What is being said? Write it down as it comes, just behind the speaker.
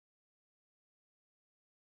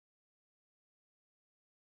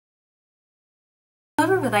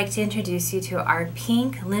Clover would like to introduce you to our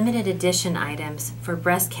pink limited edition items for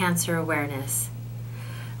breast cancer awareness.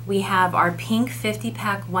 We have our pink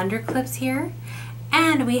 50-pack Wonder Clips here,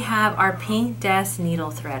 and we have our pink desk needle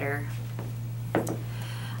threader.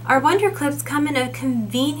 Our Wonder Clips come in a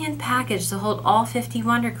convenient package to hold all 50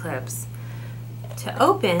 Wonder Clips. To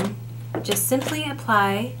open, just simply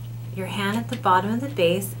apply your hand at the bottom of the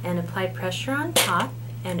base and apply pressure on top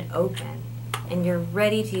and open, and you're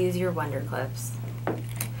ready to use your Wonder Clips.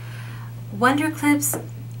 Wonder Clips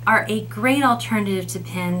are a great alternative to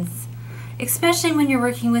pins, especially when you're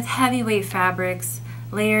working with heavyweight fabrics,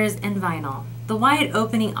 layers, and vinyl. The wide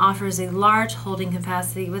opening offers a large holding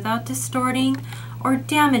capacity without distorting or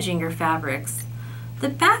damaging your fabrics. The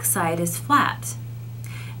backside is flat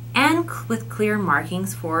and with clear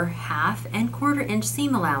markings for 1/2 and 1/4 inch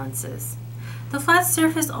seam allowances. The flat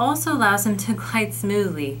surface also allows them to glide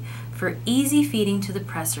smoothly for easy feeding to the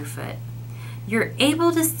presser foot. You're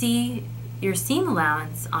able to see your seam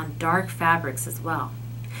allowance on dark fabrics as well.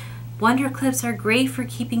 Wonder Clips are great for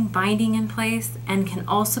keeping binding in place and can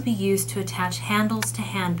also be used to attach handles to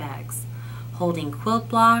handbags, holding quilt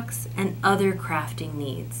blocks and other crafting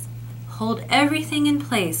needs. Hold everything in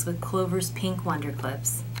place with Clover's pink Wonder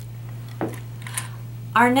Clips.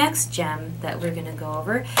 Our next gem that we're going to go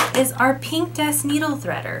over is our pink desk needle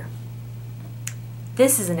threader.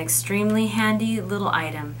 This is an extremely handy little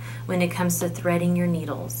item when it comes to threading your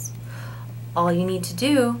needles. All you need to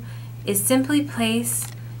do is simply place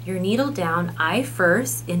your needle down eye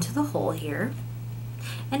first into the hole here,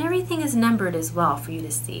 and everything is numbered as well for you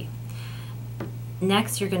to see.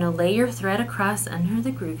 Next, you're going to lay your thread across under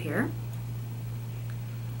the groove here.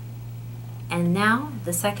 And now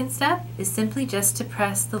the second step is simply just to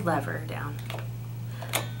press the lever down.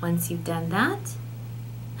 Once you've done that,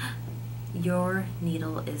 your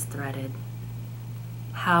needle is threaded.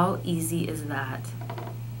 How easy is that?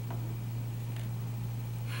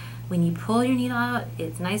 When you pull your needle out,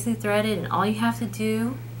 it's nicely threaded, and all you have to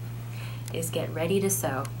do is get ready to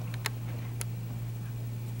sew.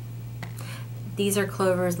 These are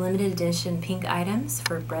Clover's limited edition pink items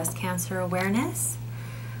for breast cancer awareness.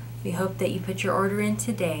 We hope that you put your order in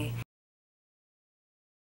today.